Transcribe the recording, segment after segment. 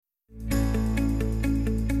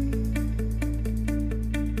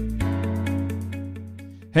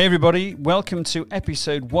Hey everybody, welcome to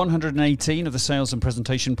episode 118 of the Sales and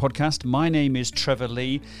Presentation Podcast. My name is Trevor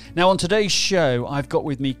Lee. Now on today's show, I've got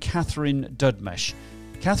with me Catherine Dudmesh.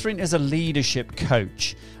 Catherine is a leadership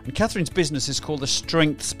coach, and Catherine's business is called The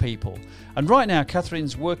Strengths People. And right now,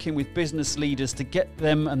 Catherine's working with business leaders to get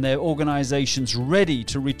them and their organisations ready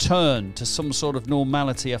to return to some sort of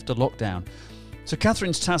normality after lockdown. So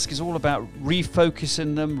Catherine's task is all about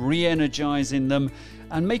refocusing them, re-energising them,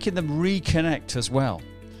 and making them reconnect as well.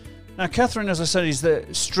 Now, Catherine, as I said, is the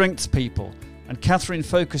Strengths People, and Catherine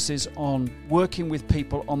focuses on working with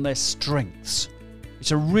people on their strengths.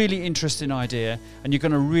 It's a really interesting idea, and you're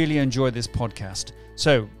going to really enjoy this podcast.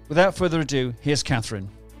 So, without further ado, here's Catherine.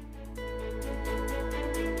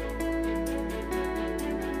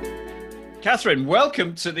 Catherine,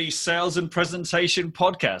 welcome to the Sales and Presentation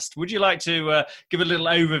Podcast. Would you like to give a little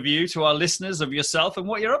overview to our listeners of yourself and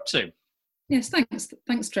what you're up to? Yes,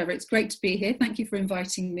 thanks, Trevor. It's great to be here. Thank you for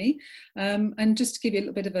inviting me. And just to give you a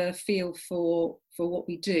little bit of a feel for what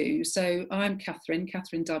we do. So I'm Catherine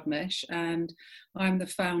Dudmesh, and I'm the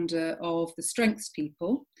founder of The Strengths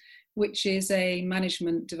People, which is a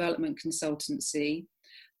management development consultancy.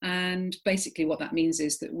 And basically what that means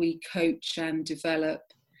is that we coach and develop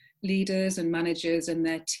leaders and managers and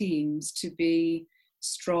their teams to be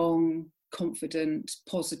strong, confident,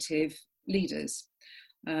 positive leaders.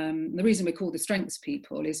 The reason we're called the Strengths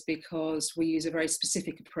People is because we use a very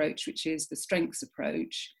specific approach, which is the strengths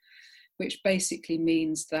approach, which basically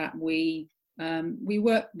means that we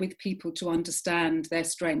work with people to understand their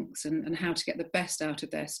strengths and how to get the best out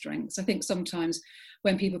of their strengths. I think sometimes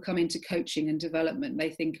when people come into coaching and development,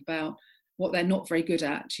 they think about what they're not very good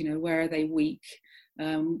at, where are they weak,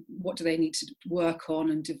 what do they need to work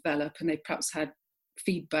on and develop, and they perhaps had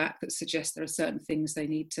feedback that suggests there are certain things they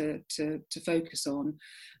need to focus on.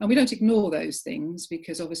 And we don't ignore those things,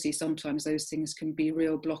 because obviously sometimes those things can be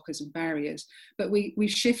real blockers and barriers, but we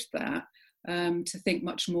shift that to think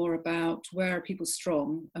much more about where are people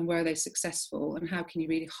strong and where are they successful, and how can you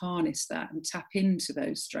really harness that and tap into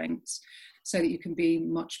those strengths so that you can be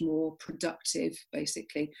much more productive,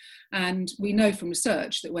 basically. And we know from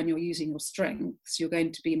research that when you're using your strengths, you're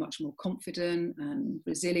going to be much more confident and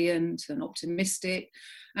resilient and optimistic.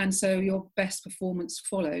 And so your best performance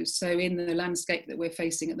follows. So in the landscape that we're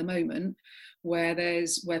facing at the moment, where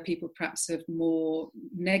people perhaps have more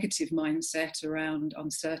negative mindset around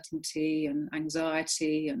uncertainty and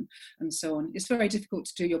anxiety and so on, it's very difficult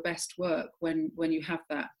to do your best work when you have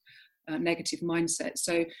that negative mindset.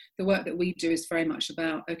 So the work that we do is very much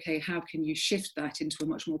about, okay, how can you shift that into a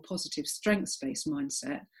much more positive strengths-based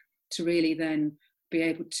mindset to really then be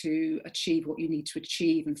able to achieve what you need to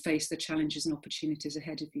achieve and face the challenges and opportunities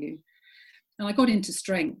ahead of you. And I got into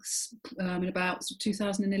strengths in about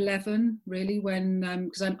 2011, really, when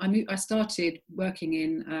because I started working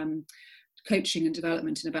in coaching and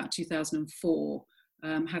development in about 2004,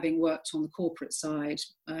 having worked on the corporate side,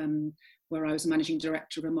 where I was a managing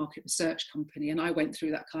director of a market research company. And I went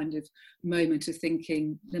through that kind of moment of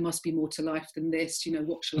thinking, there must be more to life than this,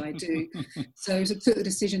 what shall I do? So I took the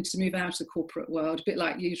decision to move out of the corporate world, a bit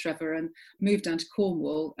like you, Trevor, and moved down to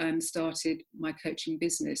Cornwall and started my coaching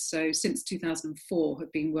business. So since 2004,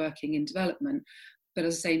 I've been working in development. But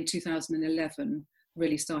as I say, in 2011,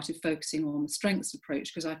 really started focusing on the strengths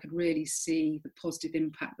approach, because I could really see the positive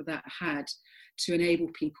impact that had to enable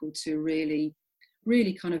people to really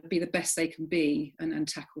kind of be the best they can be and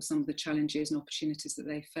tackle some of the challenges and opportunities that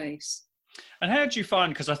they face. And how do you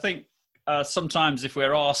find, because I think sometimes if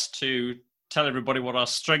we're asked to tell everybody what our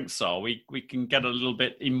strengths are, we can get a little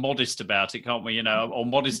bit immodest about it, can't we? Or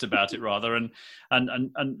modest about it rather. And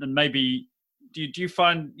maybe do you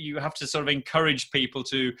find you have to sort of encourage people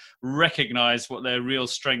to recognise what their real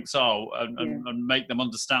strengths are and make them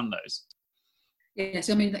understand those? Yes,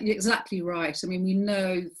 I mean, you're exactly right. I mean, we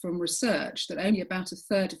know from research that only about a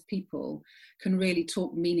third of people can really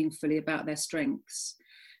talk meaningfully about their strengths.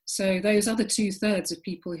 So those other 2/3 of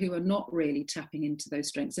people who are not really tapping into those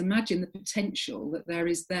strengths, imagine the potential that there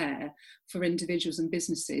is there for individuals and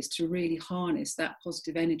businesses to really harness that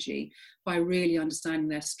positive energy by really understanding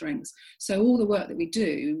their strengths. So all the work that we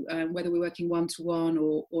do, whether we're working one-to-one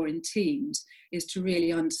or in teams, is to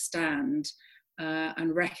really understand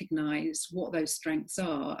and recognise what those strengths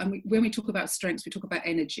are. And when we talk about strengths, we talk about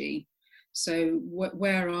energy. So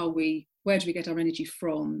where are we? Where do we get our energy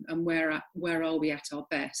from? And where are we at our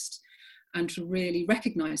best? And to really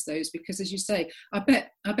recognise those, because as you say, I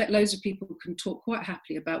bet loads of people can talk quite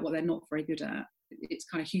happily about what they're not very good at. It's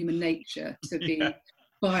kind of human nature to be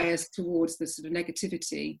biased towards the sort of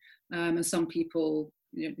negativity. And some people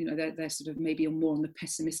they're sort of maybe more on the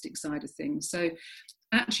pessimistic side of things. So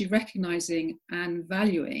actually recognizing and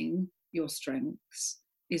valuing your strengths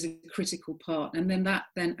is a critical part, and then that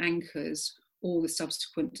then anchors all the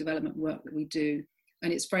subsequent development work that we do.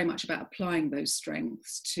 And it's very much about applying those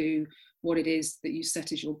strengths to what it is that you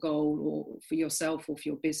set as your goal, or for yourself or for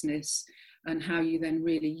your business, and how you then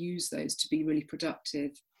really use those to be really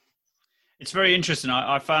productive. It's very interesting.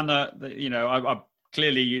 I found that I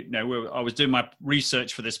clearly, I was doing my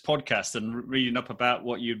research for this podcast and reading up about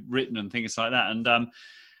what you'd written and things like that. And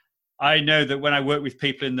I know that when I work with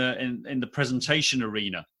people in the presentation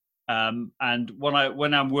arena, and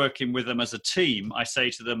when I'm working with them as a team, I say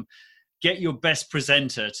to them, get your best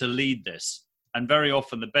presenter to lead this. And very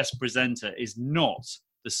often the best presenter is not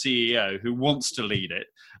the CEO who wants to lead it.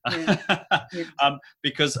 Yeah.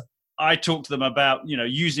 Because I talk to them about,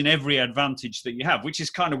 using every advantage that you have, which is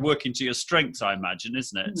kind of working to your strengths, I imagine,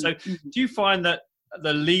 isn't it? So do you find that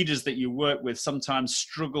the leaders that you work with sometimes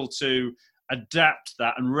struggle to adapt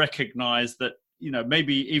that and recognize that,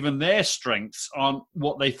 maybe even their strengths aren't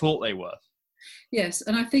what they thought they were? Yes,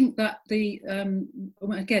 and I think that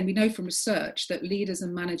again, we know from research that leaders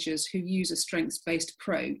and managers who use a strengths-based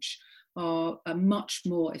approach are much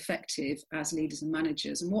more effective as leaders and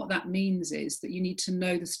managers. And what that means is that you need to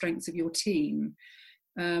know the strengths of your team.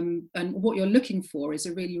 And what you're looking for is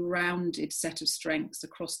a really rounded set of strengths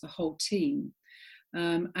across the whole team.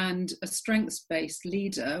 And a strengths-based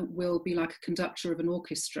leader will be like a conductor of an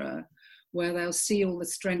orchestra, where they'll see all the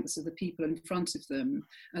strengths of the people in front of them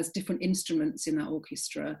as different instruments in that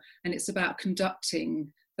orchestra. And it's about conducting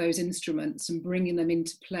those instruments and bringing them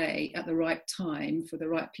into play at the right time for the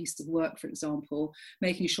right piece of work, for example,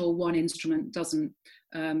 making sure one instrument doesn't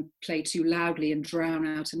play too loudly and drown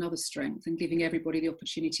out another strength, and giving everybody the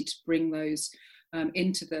opportunity to bring those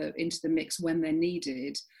into the mix when they're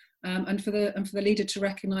needed. And for the leader to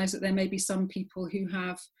recognise that there may be some people who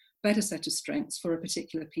have better set of strengths for a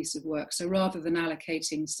particular piece of work. So rather than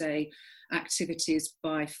allocating, say, activities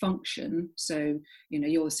by function, so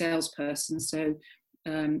you're the salesperson, so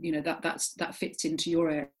that fits into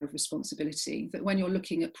your area of responsibility, that when you're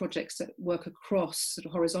looking at projects that work across, sort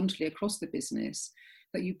of horizontally across the business,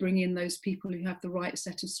 that you bring in those people who have the right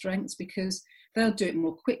set of strengths, because they'll do it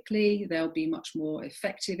more quickly, they'll be much more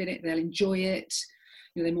effective in it, they'll enjoy it,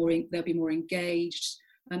 they'll be more engaged.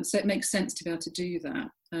 So it makes sense to be able to do that.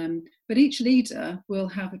 But each leader will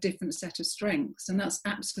have a different set of strengths, and that's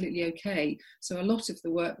absolutely okay. So a lot of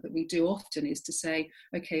the work that we do often is to say,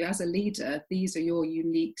 okay, as a leader, these are your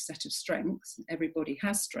unique set of strengths. Everybody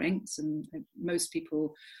has strengths, and most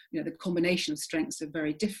people, the combination of strengths are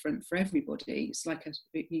very different for everybody. It's like a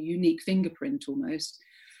unique fingerprint almost.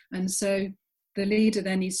 And so the leader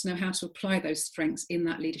then needs to know how to apply those strengths in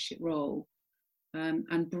that leadership role,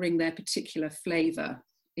 and bring their particular flavour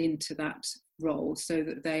into that role so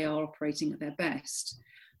that they are operating at their best.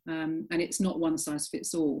 And it's not one size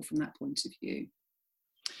fits all from that point of view.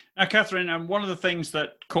 Now, Catherine, one of the things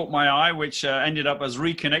that caught my eye, which ended up as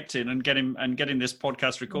reconnecting and getting this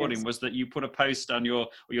podcast recording, yes, was that you put a post on you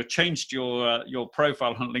changed your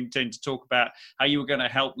profile on LinkedIn to talk about how you were going to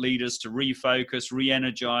help leaders to refocus,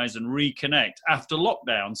 re-energize, and reconnect after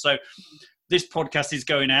lockdown. So this podcast is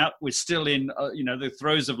going out. We're still in the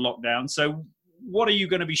throes of lockdown. So what are you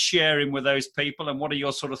going to be sharing with those people, and what are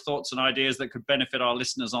your sort of thoughts and ideas that could benefit our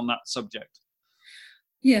listeners on that subject?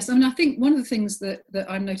 Yes, I mean, I think one of the things that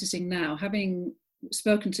I'm noticing now, having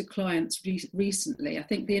spoken to clients recently, I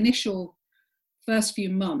think the initial first few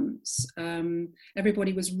months,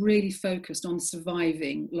 everybody was really focused on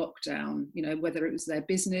surviving lockdown, whether it was their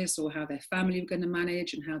business or how their family were going to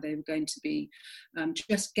manage and how they were going to be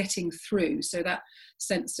just getting through. So that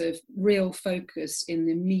sense of real focus in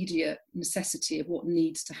the immediate necessity of what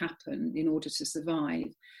needs to happen in order to survive.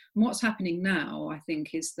 And what's happening now, I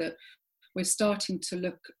think, is that we're starting to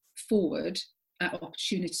look forward at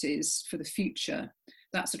opportunities for the future,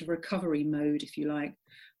 that sort of recovery mode, if you like.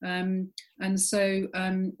 And so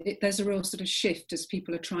there's a real sort of shift as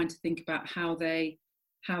people are trying to think about how they're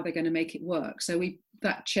going to make it work. So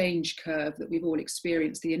that change curve that we've all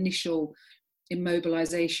experienced, the initial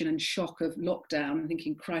immobilization and shock of lockdown,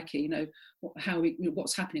 thinking, crikey,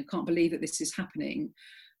 what's happening? I can't believe that this is happening.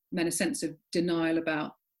 And then a sense of denial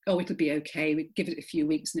about, oh, it'll be okay, we give it a few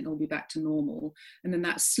weeks and it'll be back to normal. And then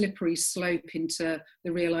that slippery slope into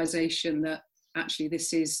the realization that actually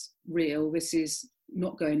this is real, this is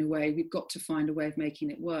not going away, we've got to find a way of making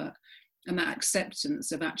it work. And that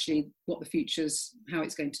acceptance of actually what the future's, how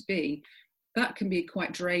it's going to be, that can be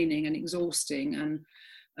quite draining and exhausting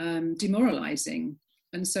and demoralizing.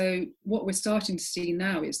 And so what we're starting to see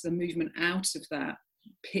now is the movement out of that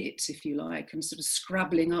pit, if you like, and sort of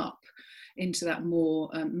scrabbling up into that more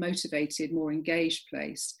motivated, more engaged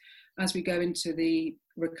place as we go into the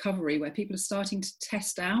recovery, where people are starting to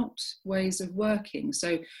test out ways of working.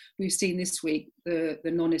 So we've seen this week the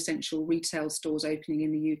non-essential retail stores opening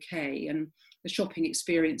in the UK, and the shopping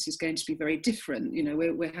experience is going to be very different. You know,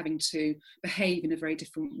 we're having to behave in a very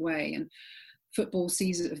different way. And football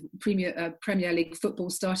season, Premier League football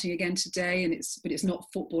starting again today, but it's not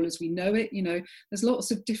football as we know it. You know, there's lots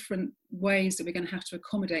of different ways that we're going to have to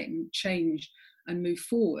accommodate and change and move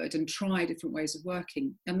forward and try different ways of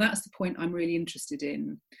working. And that's the point I'm really interested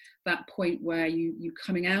in, that point where you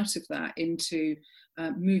coming out of that into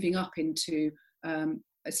moving up into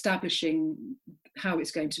establishing how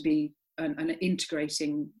it's going to be and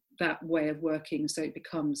integrating that way of working so it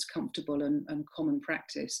becomes comfortable and common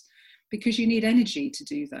practice. Because you need energy to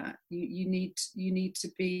do that. You need to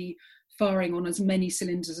be firing on as many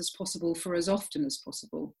cylinders as possible for as often as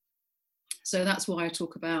possible. So that's why I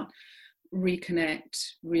talk about reconnect,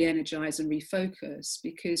 re-energize and refocus,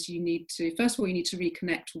 because you need to, first of all, you need to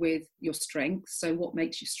reconnect with your strengths. So what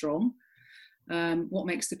makes you strong? What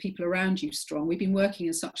makes the people around you strong? We've been working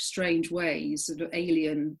in such strange ways, sort of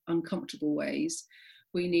alien, uncomfortable ways.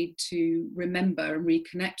 We need to remember and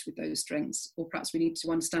reconnect with those strengths, or perhaps we need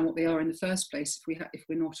to understand what they are in the first place if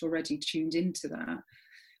we're not already tuned into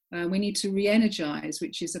that. We need to re-energize,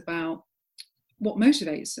 which is about what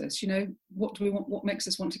motivates us. You know, what do we want? What makes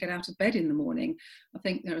us want to get out of bed in the morning? I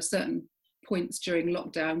think there are certain points during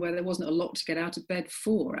lockdown where there wasn't a lot to get out of bed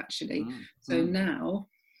for, actually. So now,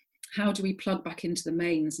 how do we plug back into the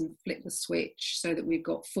mains and flip the switch so that we've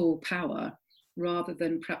got full power, rather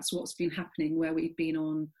than perhaps what's been happening where we've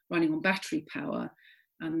been running on battery power,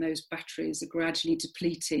 and those batteries are gradually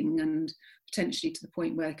depleting and potentially to the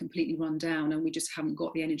point where they're completely run down, and we just haven't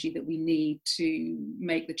got the energy that we need to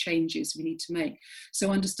make the changes we need to make.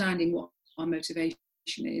 So understanding what our motivation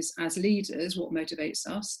is as leaders, what motivates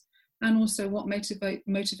us, and also what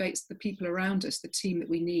motivates the people around us, the team that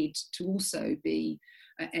we need to also be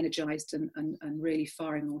energized and really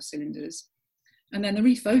firing all cylinders. And then the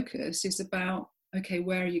refocus is about, okay,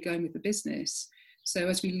 where are you going with the business? So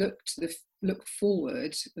as we look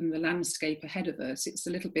forward and the landscape ahead of us, it's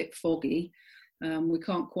a little bit foggy. We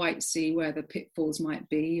can't quite see where the pitfalls might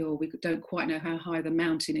be, or we don't quite know how high the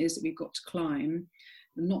mountain is that we've got to climb.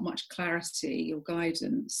 Not much clarity or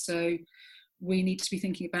guidance. So we need to be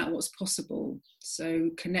thinking about what's possible.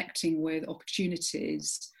 So connecting with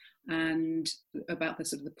opportunities and about the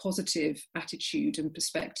sort of the positive attitude and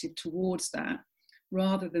perspective towards that,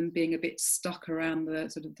 rather than being a bit stuck around the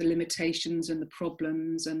sort of the limitations and the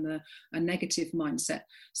problems and a negative mindset.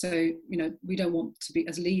 So, you know, we don't want to be,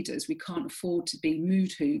 as leaders, we can't afford to be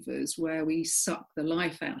mood hoovers where we suck the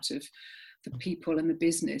life out of the people and the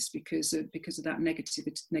business because of that negative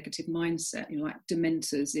mindset, you know, like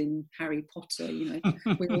Dementors in Harry Potter.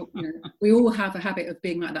 We all have a habit of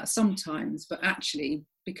being like that sometimes, but actually,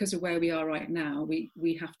 because of where we are right now,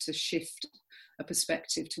 we have to shift a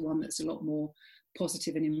perspective to one that's a lot more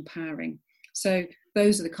positive and empowering. So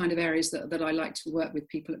those are the kind of areas that I like to work with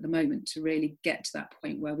people at the moment, to really get to that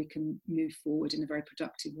point where we can move forward in a very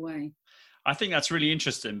productive way. I think that's really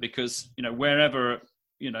interesting because, you know, wherever,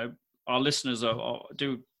 you know, our listeners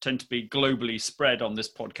do tend to be globally spread on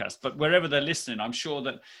this podcast, but wherever they're listening, I'm sure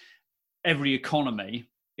that every economy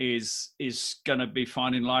is going to be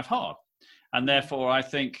finding life hard. And therefore, I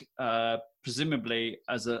think presumably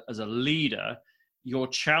as a leader, your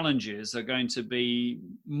challenges are going to be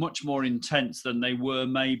much more intense than they were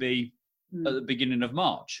maybe at the beginning of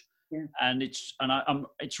March. Yeah. And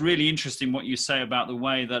it's really interesting what you say about the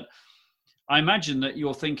way that I imagine that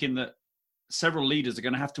you're thinking that several leaders are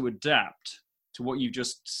going to have to adapt to what you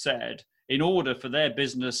just said in order for their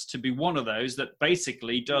business to be one of those that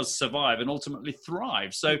basically does survive and ultimately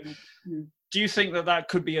thrive. So do you think that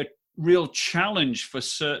could be a real challenge for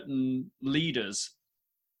certain leaders?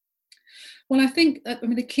 Well, I think,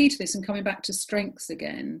 the key to this, and coming back to strengths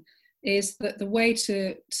again, is that the way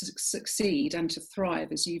to succeed and to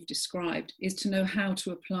thrive, as you've described, is to know how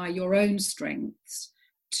to apply your own strengths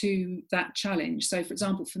to that challenge. So, for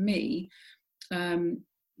example, for me, my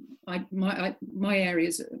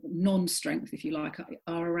areas of non-strength, if you like,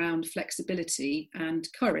 are around flexibility and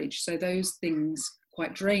courage. So those things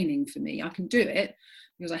quite draining for me. I can do it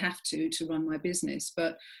because I have to run my business,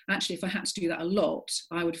 but actually if I had to do that a lot,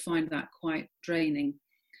 I would find that quite draining.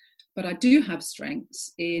 But I do have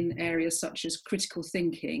strengths in areas such as critical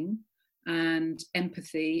thinking and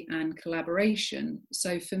empathy and collaboration.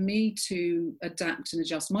 So for me to adapt and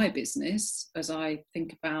adjust my business as I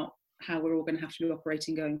think about how we're all going to have to be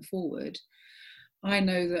operating going forward, I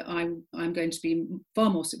know that I'm going to be far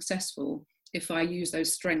more successful if I use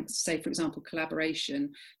those strengths, say, for example,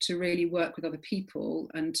 collaboration, to really work with other people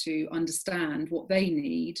and to understand what they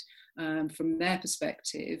need from their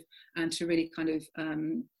perspective, and to really kind of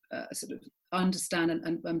sort of understand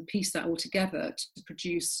and piece that all together to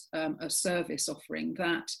produce a service offering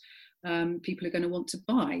that people are going to want to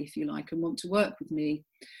buy, if you like, and want to work with me.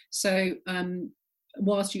 So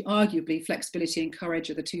whilst you arguably flexibility and courage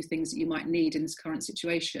are the two things that you might need in this current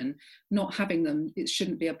situation, not having them, it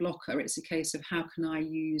shouldn't be a blocker. It's a case of how can I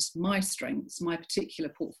use my strengths, my particular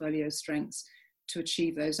portfolio strengths, to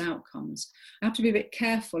achieve those outcomes. I have to be a bit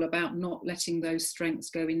careful about not letting those strengths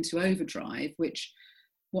go into overdrive, which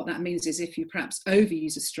what that means is if you perhaps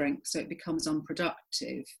overuse a strength so it becomes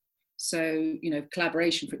unproductive. So,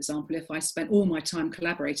 collaboration, for example, if I spent all my time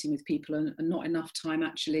collaborating with people and not enough time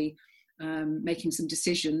actually making some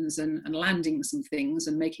decisions and landing some things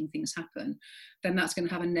and making things happen, then that's going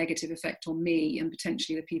to have a negative effect on me and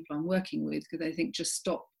potentially the people I'm working with, because they think, just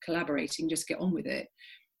stop collaborating, just get on with it.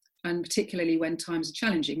 And particularly when times are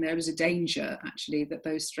challenging, there is a danger actually that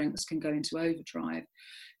those strengths can go into overdrive.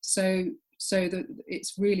 So that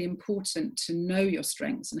it's really important to know your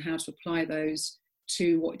strengths and how to apply those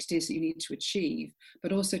to what it is that you need to achieve,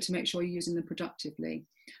 but also to make sure you're using them productively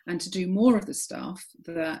and to do more of the stuff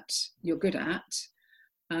that you're good at,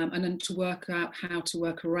 and then to work out how to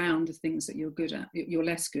work around the things that you're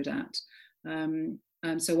less good at.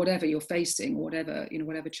 So whatever you're facing, or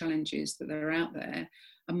whatever challenges that are out there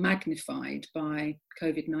are magnified by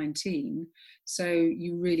COVID-19. So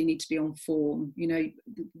you really need to be on form.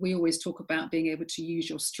 We always talk about being able to use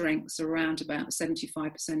your strengths around about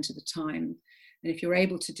 75% of the time. And if you're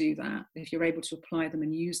able to do that, if you're able to apply them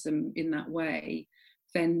and use them in that way,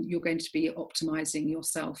 then you're going to be optimizing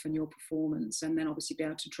yourself and your performance, and then obviously be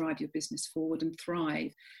able to drive your business forward and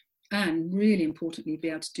thrive. And really importantly, be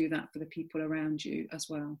able to do that for the people around you as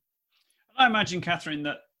well. I imagine, Catherine,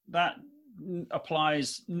 that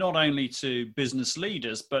applies not only to business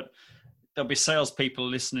leaders, but there'll be salespeople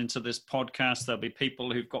listening to this podcast. There'll be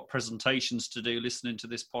people who've got presentations to do listening to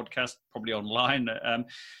this podcast, probably online.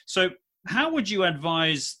 So how would you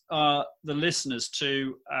advise the listeners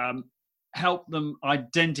to help them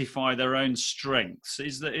identify their own strengths?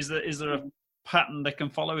 Is there a pattern they can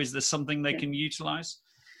follow? Is there something they can utilize?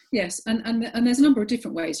 Yes, and there's a number of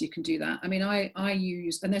different ways you can do that. I mean, I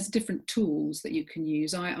use, and there's different tools that you can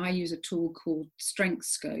use. I use a tool called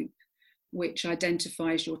StrengthScope, which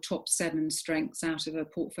identifies your top 7 strengths out of a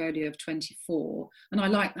portfolio of 24. And I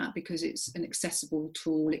like that because it's an accessible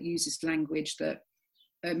tool. It uses language that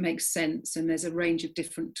makes sense, and there's a range of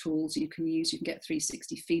different tools you can use. You can get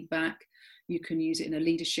 360 feedback. You can use it in a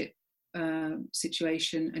leadership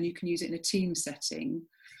situation, and you can use it in a team setting.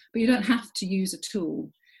 But you don't have to use a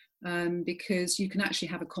tool. Because you can actually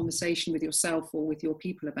have a conversation with yourself or with your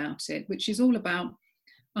people about it, which is all about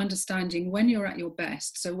understanding when you're at your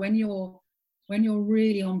best. So when you're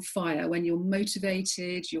really on fire, when you're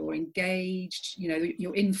motivated, you're engaged,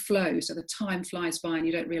 you're in flow, so the time flies by and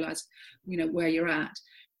you don't realize, where you're at.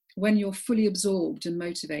 When you're fully absorbed and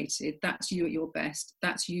motivated, that's you at your best.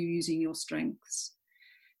 That's you using your strengths.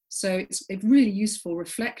 So it's a really useful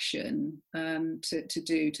reflection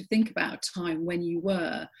to think about a time when you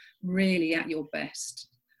were really at your best,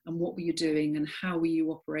 and what were you doing and how were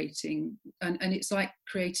you operating, and it's like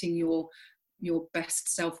creating your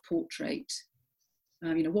best self-portrait.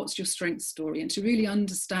 What's your strength story, and to really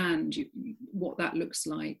understand what that looks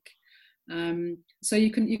like. So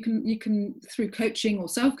you can through coaching or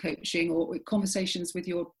self-coaching or conversations with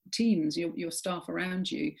your teams, your staff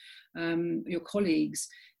around you, your colleagues,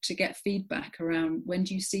 to get feedback around, when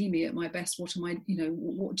do you see me at my best? What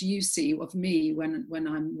do you see of me when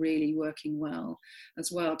I'm really working well,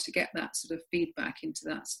 as well, to get that sort of feedback into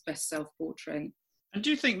that best self-portrait. And do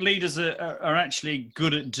you think leaders are actually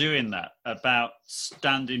good at doing that, about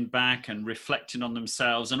standing back and reflecting on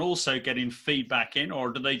themselves and also getting feedback in,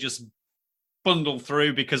 or do they just bundle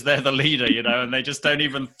through because they're the leader, and they just don't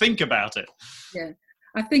even think about it? Yeah,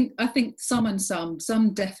 I think some and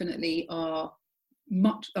some definitely are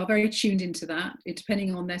very tuned into that,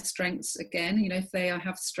 depending on their strengths. Again, if they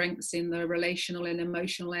have strengths in the relational and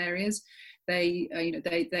emotional areas, they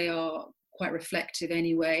are quite reflective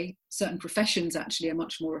anyway. Certain professions actually are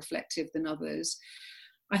much more reflective than others.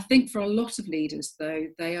 I think for a lot of leaders, though,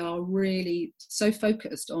 they are really so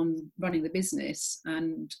focused on running the business,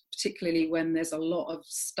 and particularly when there's a lot of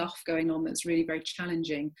stuff going on that's really very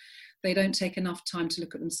challenging, they don't take enough time to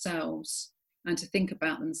look at themselves and to think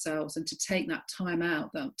about themselves and to take that time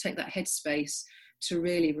out, take that headspace to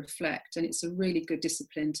really reflect. And it's a really good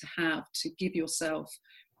discipline to have, to give yourself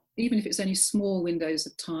even if it's only small windows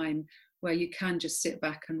of time where you can just sit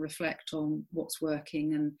back and reflect on what's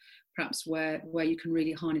working, and perhaps where you can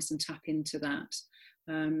really harness and tap into that.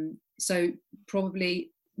 So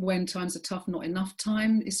probably when times are tough, not enough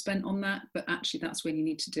time is spent on that, but actually that's when you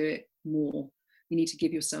need to do it more. You need to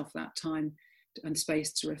give yourself that time and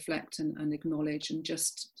space to reflect and acknowledge and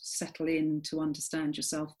just settle in to understand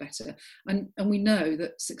yourself better. And we know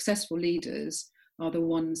that successful leaders are the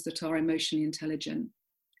ones that are emotionally intelligent.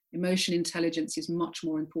 Emotional intelligence is much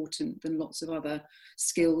more important than lots of other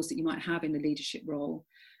skills that you might have in a leadership role.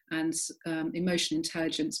 And emotional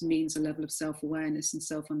intelligence means a level of self-awareness and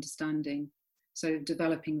self-understanding. So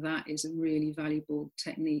developing that is a really valuable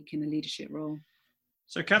technique in a leadership role.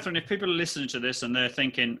 So, Catherine, if people are listening to this and they're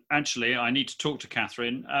thinking, actually, I need to talk to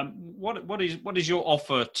Catherine, what is your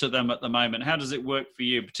offer to them at the moment? How does it work for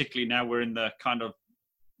you, particularly now we're in the kind of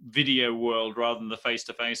video world rather than the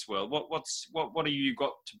face-to-face world? What have you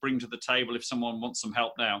got to bring to the table if someone wants some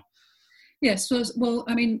help now? Yes, well,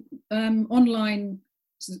 I mean, online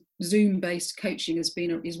Zoom-based coaching is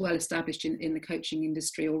well established in the coaching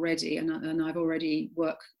industry already, and I've already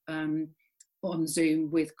worked on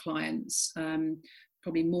Zoom with clients.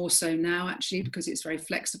 Probably more so now, actually, because it's very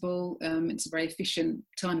flexible. It's a very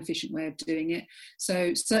time-efficient way of doing it.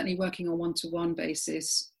 So certainly working on one-to-one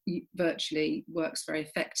basis virtually works very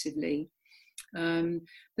effectively. The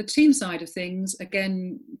team side of things,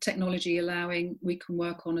 again, technology allowing, we can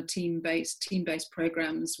work on a team-based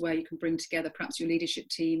programs where you can bring together perhaps your leadership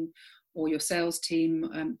team or your sales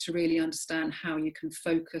team to really understand how you can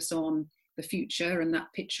focus on the future and that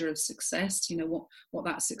picture of success, what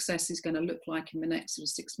that success is going to look like in the next sort of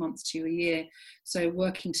 6 months to a year. So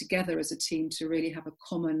working together as a team to really have a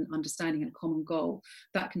common understanding and a common goal,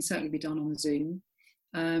 that can certainly be done on Zoom.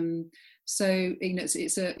 So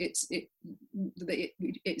it's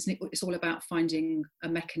all about finding a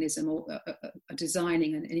mechanism or a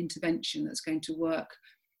designing an intervention that's going to work.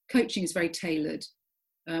 Coaching is very tailored.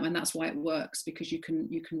 And that's why it works, because you can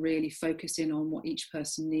really focus in on what each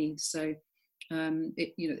person needs. So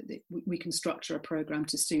we can structure a program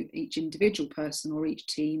to suit each individual person or each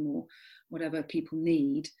team or whatever people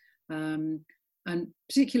need, and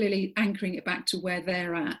particularly anchoring it back to where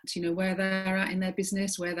they're at, where they're at in their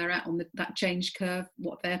business, where they're at on that change curve,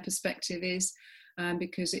 what their perspective is,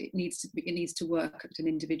 because it needs to work at an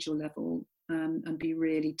individual level and be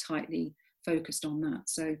really tightly focused on that.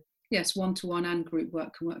 So yes, one-to-one and group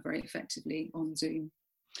work can work very effectively on Zoom.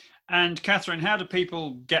 And Catherine, how do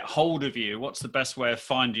people get hold of you? What's the best way of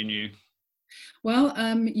finding you? Well,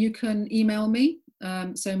 you can email me.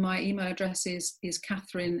 So my email address is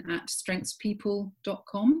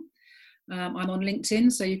catherine@strengthspeople.com. I'm on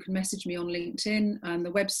LinkedIn, so you can message me on LinkedIn, and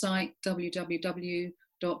the website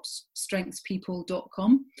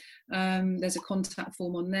www.strengthspeople.com. There's a contact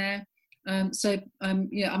form on there. I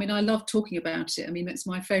love talking about it. I mean, it's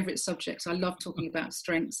my favourite subject. I love talking about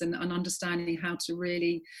strengths and understanding how to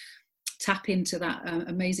really tap into that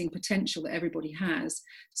amazing potential that everybody has.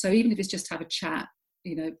 So even if it's just have a chat,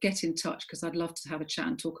 get in touch, because I'd love to have a chat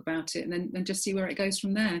and talk about it, and then just see where it goes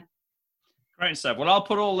from there. Great stuff. Well, I'll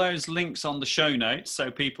put all those links on the show notes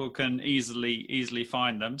so people can easily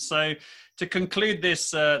find them. So to conclude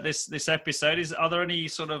this episode, are there any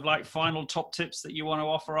sort of like final top tips that you want to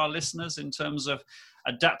offer our listeners in terms of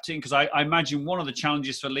adapting? Because I imagine one of the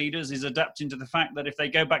challenges for leaders is adapting to the fact that if they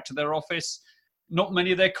go back to their office, not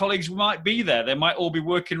many of their colleagues might be there. They might all be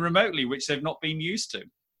working remotely, which they've not been used to.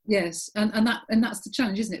 Yes, and that's the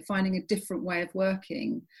challenge, isn't it? Finding a different way of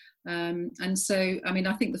working. And so, I mean,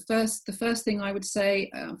 I think the first thing I would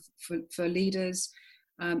say for leaders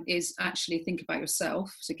is actually think about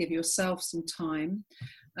yourself. So give yourself some time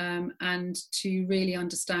and to really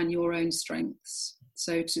understand your own strengths.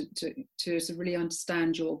 So to really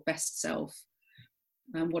understand your best self.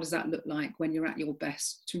 What does that look like when you're at your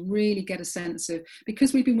best? To really get a sense of,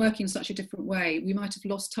 because we've been working in such a different way, we might have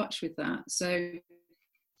lost touch with that. So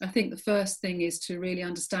I think the first thing is to really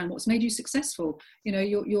understand what's made you successful.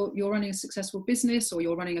 You're running a successful business, or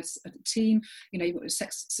you're running a team. You've got a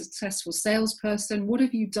successful salesperson. What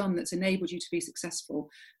have you done that's enabled you to be successful?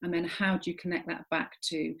 And then how do you connect that back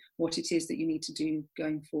to what it is that you need to do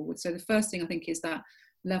going forward? So the first thing I think is that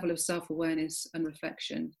level of self-awareness and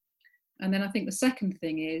reflection. And then I think the second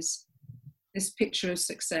thing is this picture of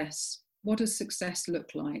success. What does success look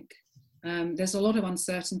like? There's a lot of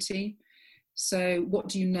uncertainty. So what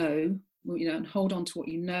do you know? And hold on to what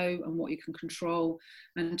you know and what you can control,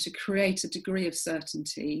 and to create a degree of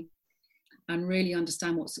certainty and really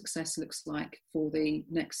understand what success looks like for the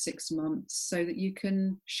next 6 months, so that you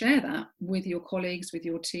can share that with your colleagues, with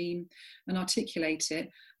your team, and articulate it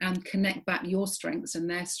and connect back your strengths and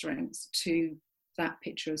their strengths to that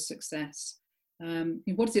picture of success.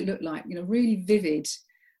 What does it look like? Really vivid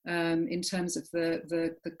in terms of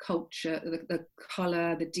the culture, the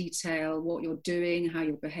colour, the detail, what you're doing, how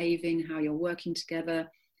you're behaving, how you're working together.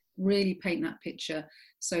 Really paint that picture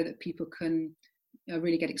so that people can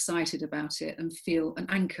really get excited about it and feel and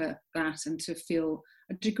anchor that, and to feel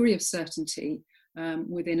a degree of certainty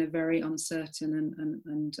within a very uncertain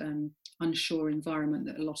and unsure environment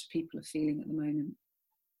that a lot of people are feeling at the moment.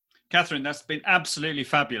 Catherine, that's been absolutely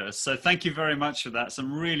fabulous. So thank you very much for that.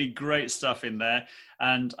 Some really great stuff in there.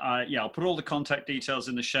 And I'll put all the contact details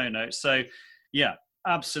in the show notes. So yeah,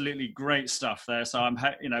 absolutely great stuff there. So I'm,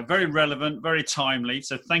 very relevant, very timely.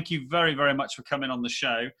 So thank you very, very much for coming on the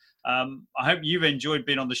show. I hope you've enjoyed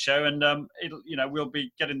being on the show, and we'll be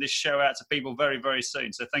getting this show out to people very, very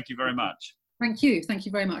soon. So thank you very much. Thank you. Thank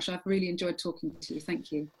you very much. I've really enjoyed talking to you.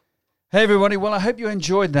 Thank you. Hey everybody, well I hope you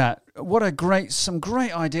enjoyed that. Some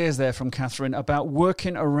great ideas there from Catherine about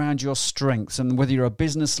working around your strengths, and whether you're a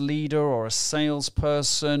business leader or a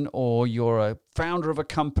salesperson or you're a founder of a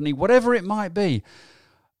company, whatever it might be.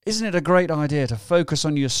 Isn't it a great idea to focus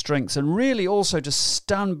on your strengths and really also to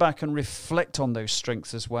stand back and reflect on those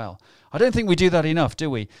strengths as well? I don't think we do that enough, do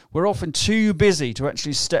we? We're often too busy to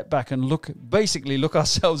actually step back and look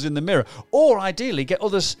ourselves in the mirror, or ideally get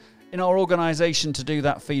others in our organisation to do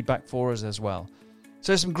that feedback for us as well.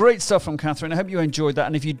 So some great stuff from Catherine. I hope you enjoyed that.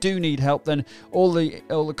 And if you do need help, then all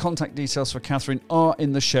the contact details for Catherine are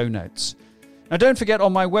in the show notes. Now don't forget,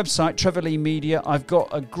 on my website, Trevor Lee Media, I've got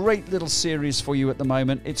a great little series for you at the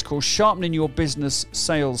moment. It's called Sharpening Your Business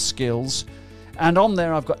Sales Skills. And on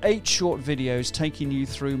there, I've got 8 short videos taking you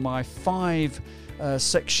through my 5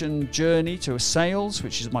 section journey to sales,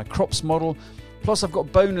 which is my CROPS model. Plus, I've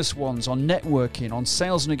got bonus ones on networking, on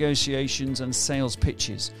sales negotiations and sales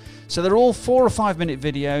pitches. So they're all 4 or 5 minute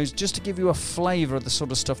videos just to give you a flavour of the sort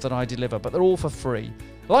of stuff that I deliver, but they're all for free.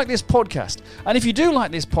 Like this podcast. And if you do like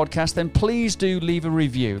this podcast, then please do leave a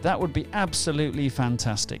review. That would be absolutely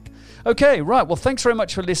fantastic. Okay, right. Well, thanks very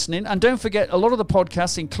much for listening. And don't forget, a lot of the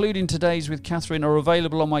podcasts, including today's with Catherine, are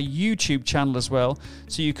available on my YouTube channel as well.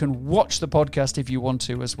 So you can watch the podcast if you want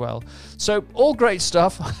to as well. So all great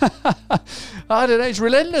stuff. I don't know. It's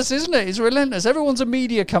relentless, isn't it? It's relentless. Everyone's a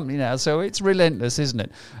media company now, so it's relentless, isn't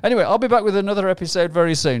it? Anyway, I'll be back with another episode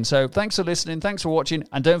very soon. So thanks for listening. Thanks for watching.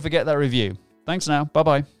 And don't forget that review. Thanks now.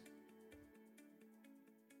 Bye-bye.